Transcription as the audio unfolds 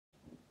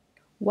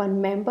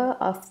One member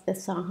of the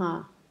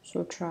Sangha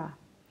Sutra.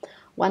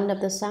 One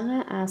of the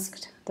Sangha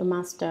asked the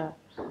master,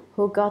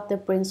 "Who got the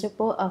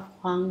principle of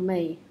Huang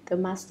Mei?" The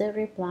master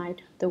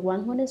replied, "The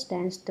one who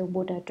understands the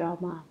Buddha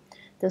Dharma."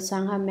 The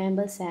Sangha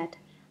member said,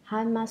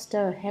 "Hi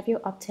master, have you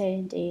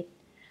obtained it?"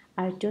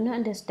 "I do not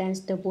understand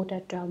the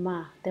Buddha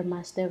Dharma," the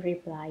master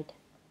replied.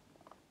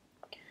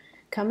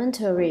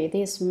 Commentary.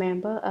 This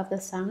member of the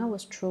Sangha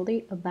was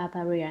truly a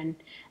barbarian,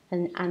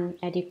 an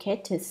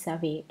uneducated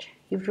savage.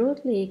 He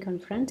rudely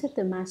confronted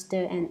the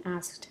master and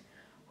asked,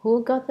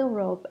 "Who got the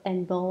rope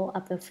and bow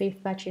of the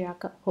fifth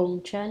patriarch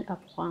Chánh of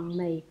Huang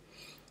Mei?"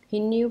 He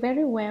knew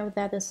very well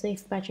that the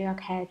sixth patriarch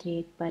had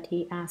it, but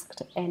he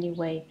asked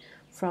anyway.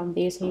 From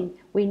this,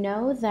 we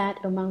know that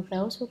among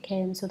those who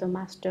came to the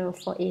master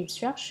for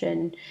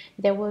instruction,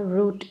 there were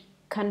rude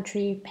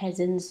country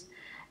peasants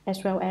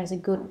as well as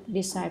good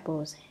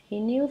disciples. He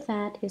knew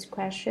that his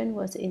question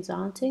was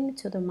insulting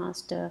to the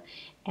master,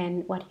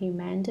 and what he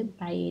meant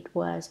by it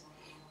was,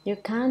 "You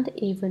can't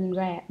even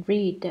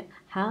read.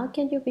 How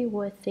can you be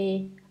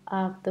worthy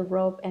of the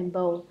rope and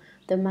bow?"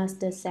 The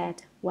master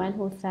said, "One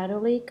who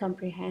thoroughly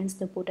comprehends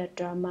the Buddha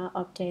Dharma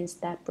obtains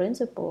that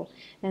principle,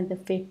 and the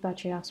fifth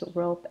patriarch's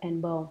rope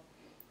and bow."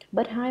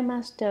 "But High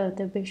Master,"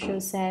 the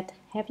bhikshu said,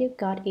 "have you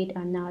got it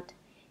or not?"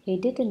 He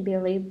didn't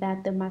believe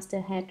that the master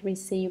had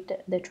received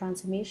the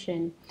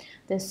transmission.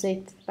 The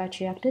sixth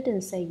patriarch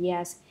didn't say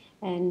yes,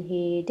 and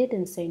he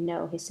didn't say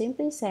no. He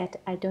simply said,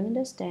 "I don't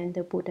understand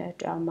the Buddha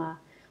Dharma."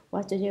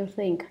 What do you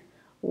think?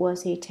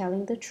 Was he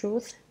telling the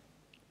truth?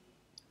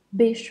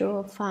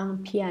 Bhikshu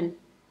Phang Pian.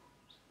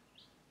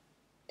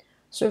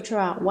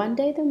 Sutra. One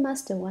day the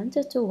master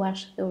wanted to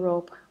wash the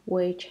robe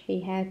which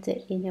he had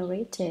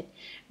inherited,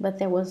 but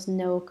there was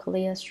no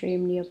clear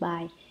stream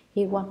nearby.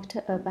 He walked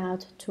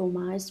about 2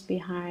 miles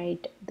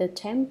behind the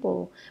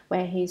temple,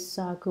 where he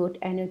saw good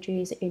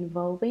energies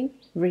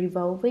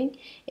revolving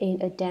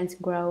in a dense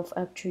grove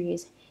of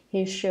trees.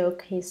 He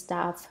shook his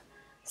staff,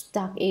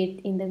 stuck it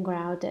in the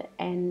ground,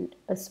 and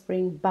a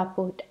spring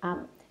bubbled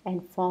up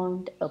and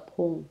formed a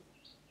pool.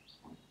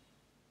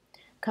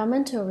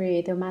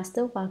 Commentary. The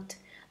master walked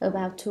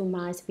about 2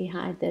 miles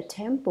behind the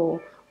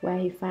temple, where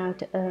he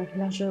found a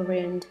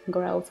luxuriant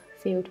grove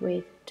filled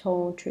with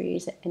tall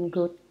trees and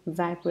good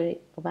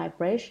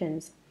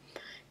vibrations.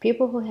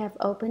 People who have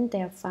opened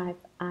their 5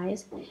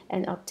 eyes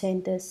and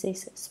obtained the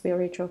 6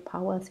 spiritual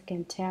powers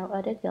can tell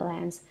at a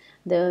glance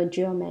the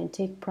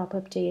geometric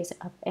properties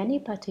of any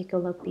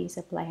particular piece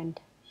of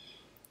land.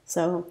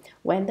 So,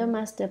 when the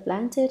master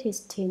planted his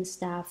tin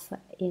staff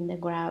in the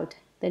ground,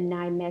 the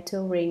 9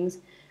 metal rings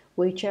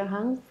which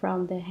hung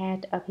from the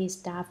head of his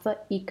staff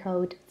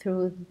echoed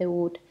through the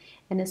wood,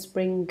 and a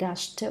spring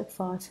gushed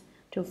forth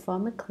to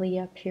form a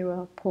clear,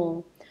 pure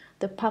pool.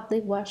 The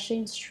public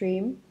washing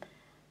stream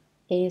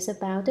is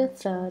about a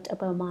third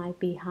of a mile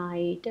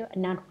behind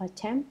Nan Hua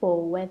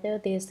Temple. Whether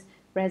this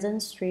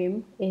present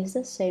stream is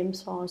the same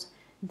source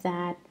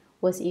that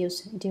was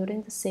used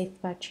during the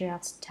sixth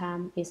patriarch's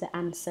time is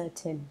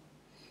uncertain.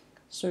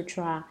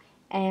 Sutra.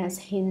 As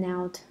he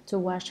knelt to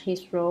wash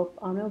his robe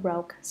on a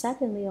rock,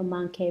 suddenly a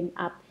monk came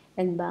up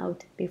and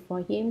bowed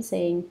before him,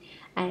 saying,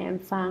 "I am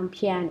Phang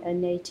Pian, a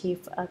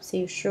native of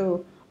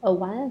Sishu. A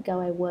while ago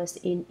I was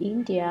in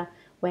India,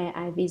 where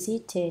I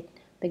visited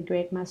the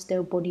great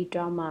master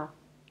Bodhidharma.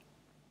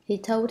 He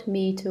told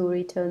me to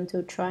return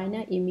to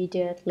China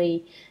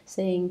immediately,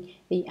 saying,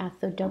 'The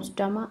orthodox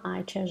Dharma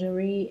I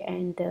treasury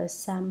and the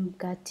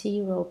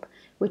Samgati robe,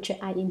 which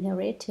I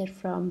inherited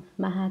from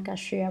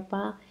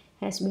Mahakashyapa,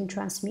 has been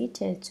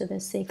transmitted to the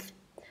 6th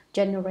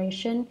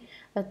generation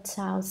of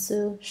Cao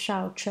Su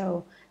Shao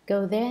Chou.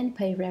 Go there and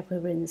pay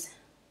reverence.'"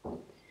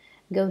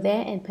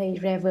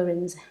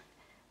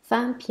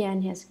 Phang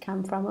Pian has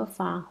come from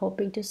afar,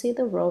 hoping to see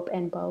the robe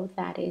and bow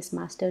that his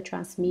master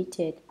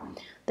transmitted.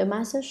 The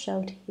master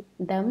showed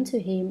them to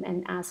him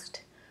and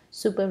asked,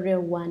 "Superior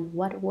one,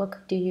 what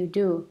work do you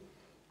do?"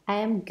 "I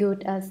am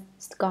good at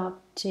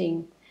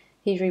sculpting,"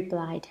 he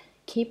replied.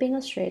 Keeping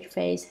a straight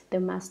face,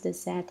 the master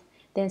said,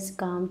 "Then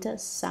sculpt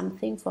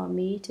something for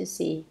me to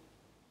see."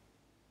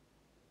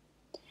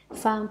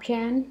 Phang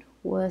Pian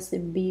was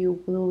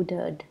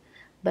bewildered,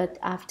 but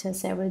after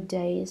several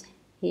days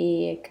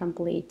he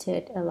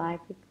completed a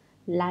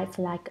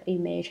lifelike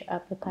image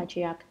of the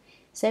patriarch,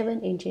 7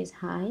 inches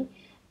high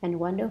and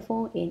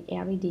wonderful in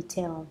every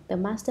detail. The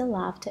master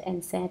laughed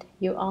and said,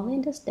 "You only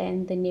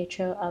understand the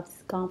nature of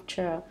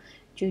sculpture.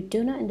 You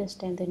do not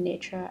understand the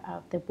nature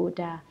of the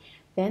Buddha."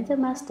 Then the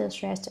master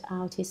stretched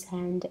out his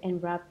hand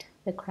and rubbed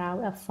the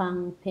crown of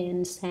Phang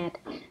Pian's head,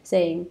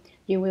 saying,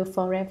 "You will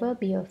forever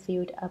be a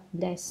field of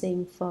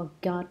blessing for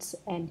gods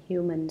and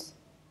humans."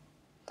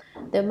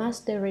 The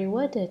master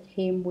rewarded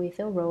him with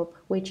a robe,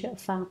 which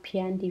Phang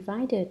Pian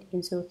divided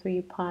into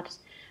 3 parts.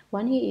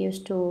 One he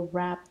used to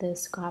wrap the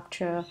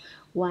sculpture,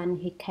 one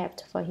he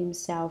kept for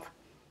himself,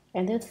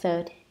 and the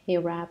third he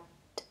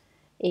wrapped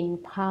in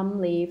palm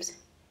leaves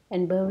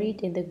and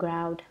buried in the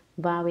ground,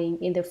 vowing,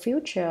 "In the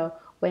future,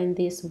 when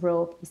this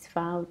robe is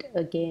found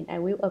again, I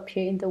will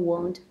appear in the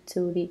world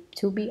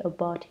to be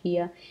about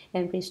here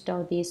and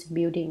restore these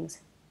buildings."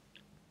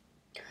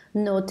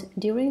 Note,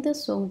 during the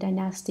Song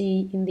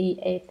dynasty in the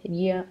 8th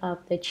year of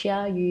the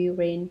Jia Yu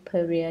reign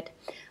period,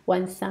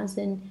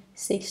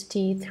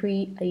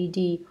 1063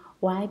 AD,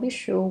 while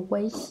Bishop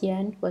Wei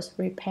Xian was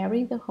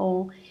repairing the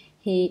hall,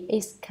 he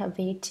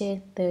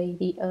excavated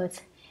the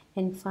earth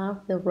and found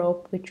the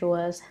robe which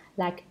was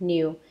like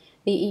new.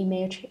 The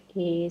image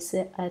is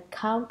a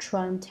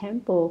Hsuan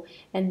Temple,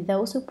 and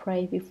those who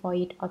pray before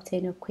it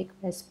obtain a quick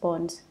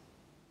response.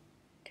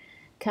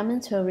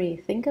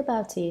 Commentary. Think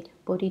about it.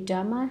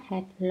 Bodhidharma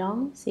had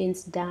long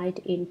since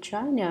died in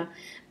China,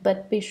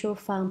 but Bishop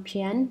Phang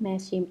Pian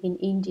met him in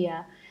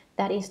India.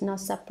 That is not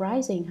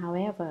surprising,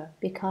 however,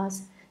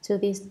 because to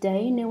this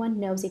day no one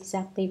knows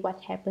exactly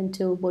what happened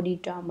to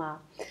Bodhidharma.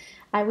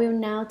 I will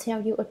now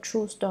tell you a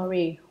true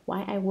story.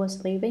 While I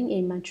was living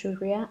in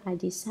Manchuria, I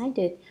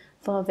decided,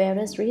 for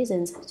various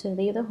reasons, to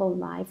live the whole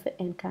life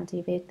and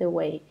cultivate the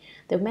way.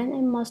 The man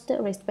I most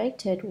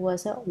respected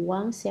was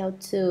Wang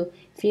Xiaotu,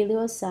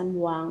 filial son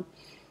Wang.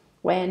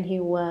 When he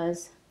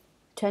was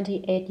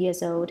 28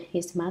 years old,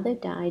 his mother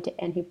died,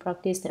 and he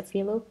practiced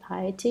filial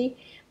piety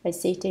by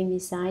sitting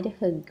beside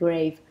her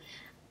grave.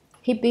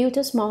 He built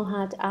a small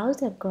hut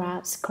out of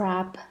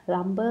scrap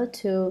lumber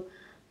to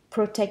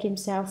protect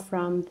himself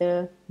from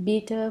the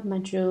bitter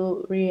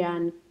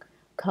Manchurian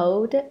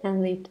cold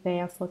and lived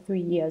there for 3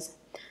 years,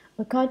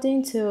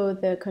 according to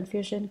the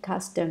Confucian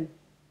custom.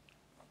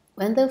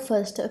 When the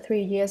first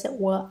 3 years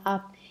were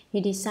up,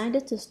 he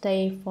decided to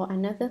stay for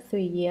another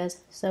 3 years,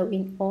 so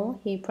in all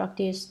he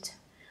practiced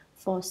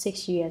for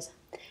 6 years.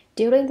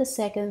 During the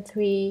second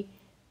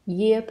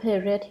 3-year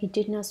period, he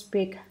did not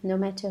speak, no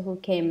matter who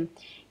came.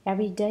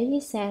 Every day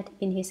he sat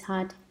in his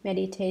hut,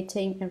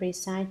 meditating and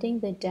reciting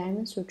the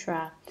Dharma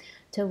Sutra.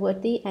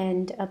 Toward the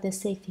end of the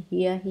 6th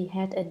year, he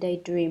had a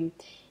daydream.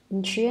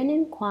 In Chien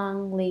and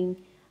Quang Ling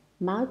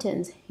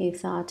mountains, he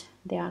thought,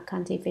 there are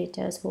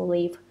cultivators who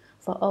live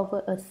for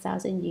over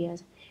 1,000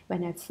 years.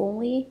 When I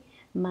fulfill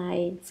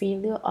my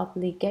filial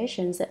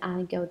obligations,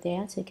 I'll go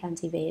there to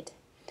cultivate.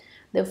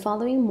 The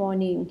following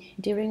morning,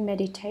 during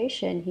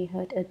meditation, he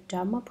heard a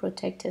Dharma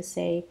protector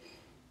say,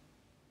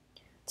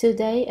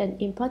 "Today an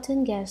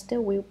important guest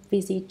will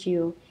visit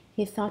you."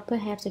 He thought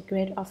perhaps a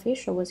great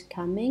official was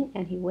coming,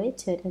 and he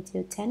waited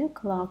until 10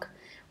 o'clock,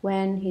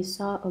 when he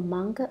saw a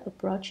monk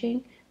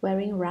approaching,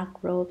 wearing rug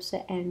robes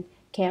and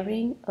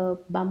carrying a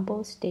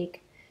bamboo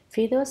stick.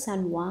 Filial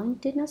son Wang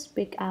did not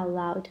speak out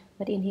loud,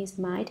 but in his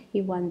mind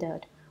he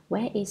wondered,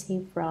 "Where is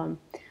he from?"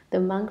 The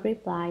monk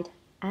replied,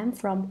 "I'm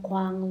from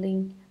Quang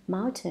Ling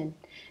Mountain."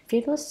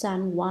 Filial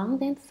son Wang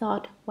then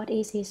thought, "What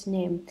is his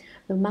name?"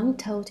 The monk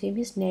told him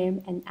his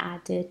name and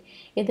added,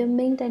 "In the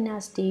Minh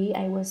dynasty,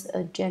 I was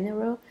a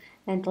general,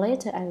 and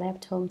later I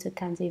left home to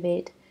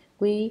cultivate.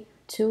 We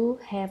two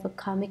have a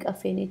comic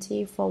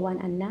affinity for one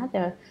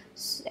another,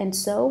 and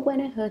so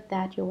when I heard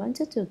that you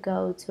wanted to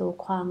go to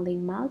Quang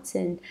Ling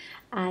Mountain,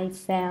 I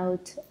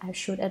felt I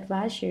should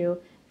advise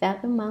you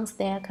that the monks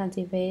there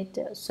cultivate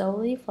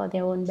solely for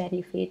their own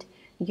benefit.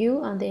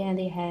 You, on the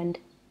other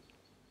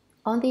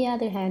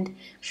hand,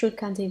 should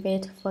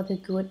cultivate for the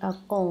good of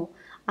all.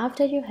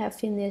 After you have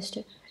finished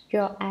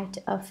your act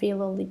of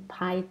filial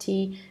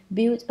piety,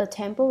 build a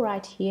temple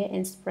right here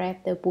and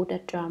spread the Buddha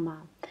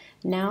Dharma."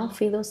 Now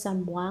filial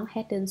son Wang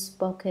hadn't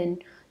spoken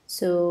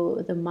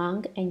to the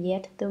monk, and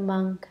yet the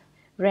monk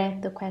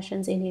read the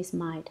questions in his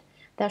mind.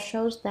 That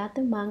shows that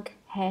the monk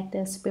had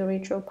the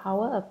spiritual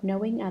power of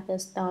knowing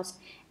others' thoughts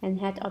and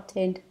had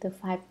obtained the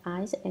 5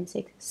 eyes and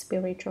 6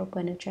 spiritual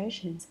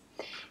penetrations.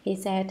 He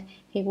said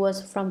he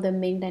was from the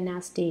Ming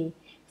dynasty.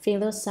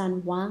 Filial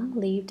son Wang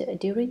lived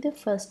during the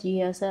first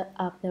years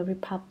of the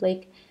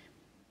Republic,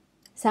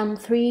 some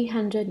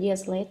 300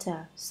 years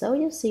later. So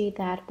you see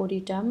that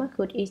Bodhidharma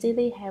could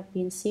easily have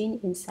been seen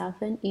in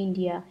southern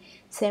India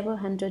several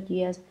hundred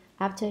years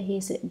after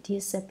his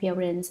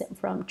disappearance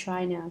from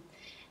China.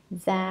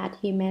 That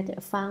he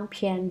met Phang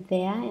Pian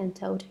there and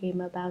told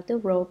him about the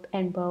rope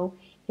and bow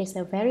is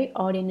a very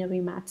ordinary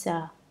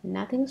matter,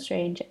 nothing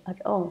strange at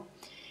all.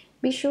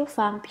 Bishop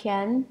Phang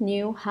Pian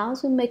knew how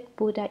to make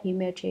Buddha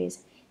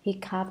images. He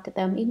carved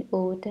them in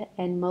wood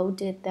and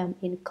molded them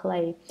in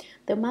clay.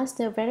 The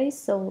master very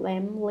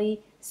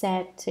solemnly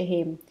said to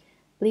him,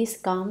 "Please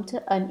sculpt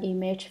an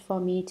image for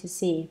me to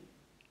see."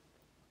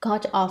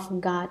 Caught off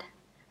guard,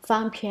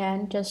 Phang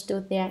Pian just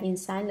stood there in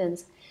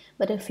silence,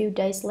 but a few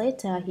days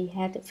later he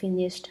had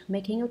finished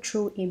making a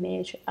true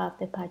image of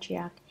the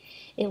Patriarch.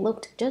 It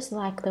looked just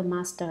like the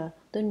master.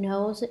 The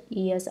nose,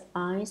 ears,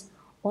 eyes,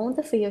 all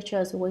the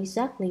features were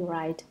exactly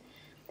right.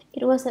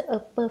 It was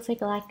a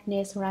perfect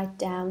likeness right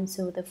down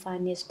to the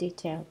finest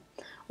detail.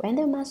 When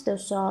the master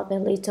saw the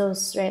little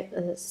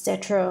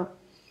statue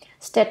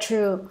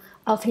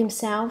of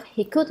himself,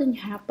 he couldn't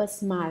help but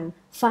smile.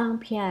 "Phang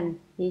Pian,"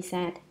 he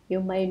said,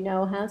 "you may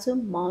know how to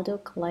model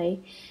clay,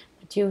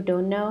 but you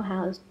don't know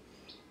how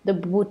the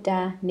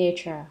Buddha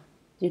nature.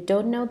 You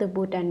don't know the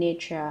Buddha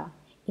nature.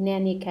 In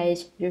any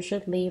case, you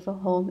should leave a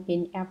home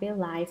in every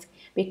life,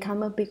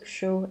 become a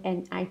bhikshu,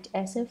 and act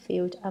as a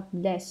field of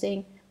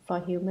blessing for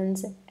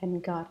humans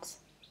and gods."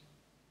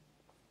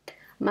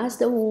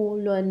 Master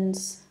Wu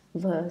Lun's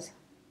Verse.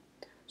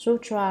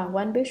 Sutra.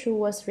 One Bhikshu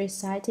was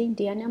reciting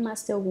Dhyana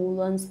Master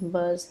Wulun's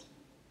verse.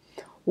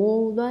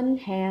 Wulun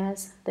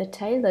has the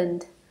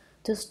talent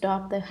to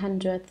stop the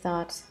 100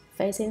 thoughts.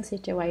 Facing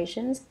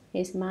situations,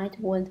 his mind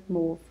won't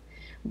move.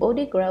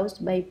 Body grows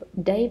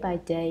day by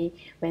day.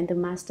 When the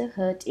master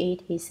heard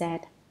it, he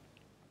said,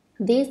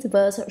 "This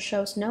verse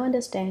shows no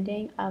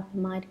understanding of the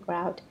mind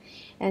growth,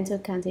 and to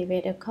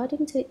cultivate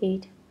according to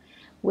it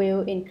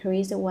will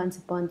increase one's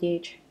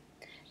bondage."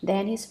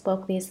 Then he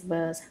spoke this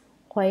verse.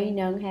 Hui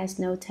Neng has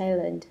no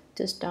talent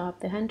to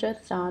stop the 100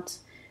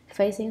 thoughts.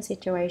 Facing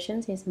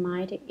situations, his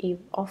mind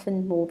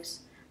often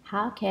moves.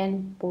 How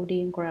can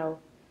Buddha grow?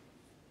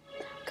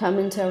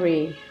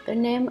 Commentary. The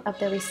name of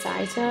the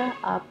reciter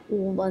of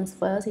Wulun's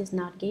verse is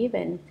not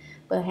given.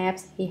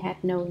 Perhaps he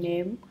had no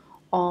name,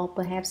 or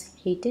perhaps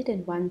he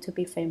didn't want to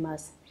be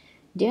famous.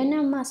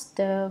 Dhyana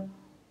Master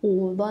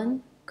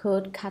Wulun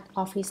could cut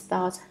off his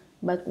thoughts,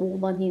 but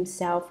Wulun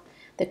himself,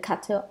 the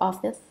cutter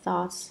of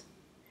thoughts,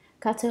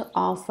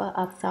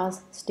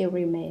 still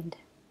remained.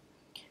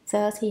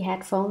 Thus he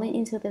had fallen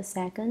into the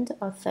second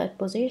or third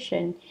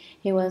position.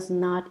 He was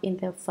not in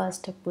the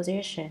first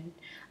position.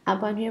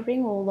 Upon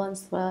hearing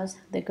Wulun's verse,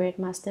 the great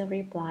master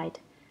replied,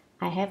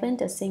 "I haven't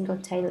a single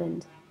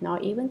talent, nor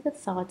even the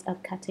thought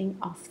of cutting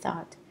off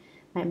thought.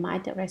 My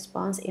mind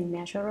responds in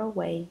natural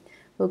way.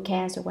 Who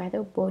cares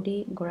whether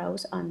body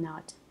grows or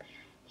not?"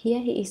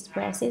 Here he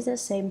expresses the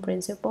same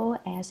principle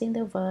as in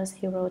the verse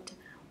he wrote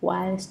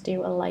while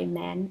still a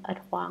layman at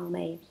Huang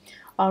Mei.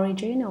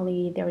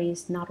 Originally, there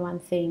is not one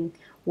thing.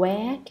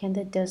 Where can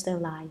the dust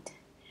alight?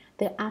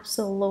 The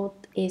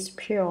Absolute is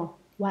pure.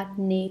 What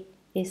need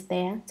is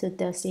there to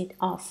dust it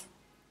off?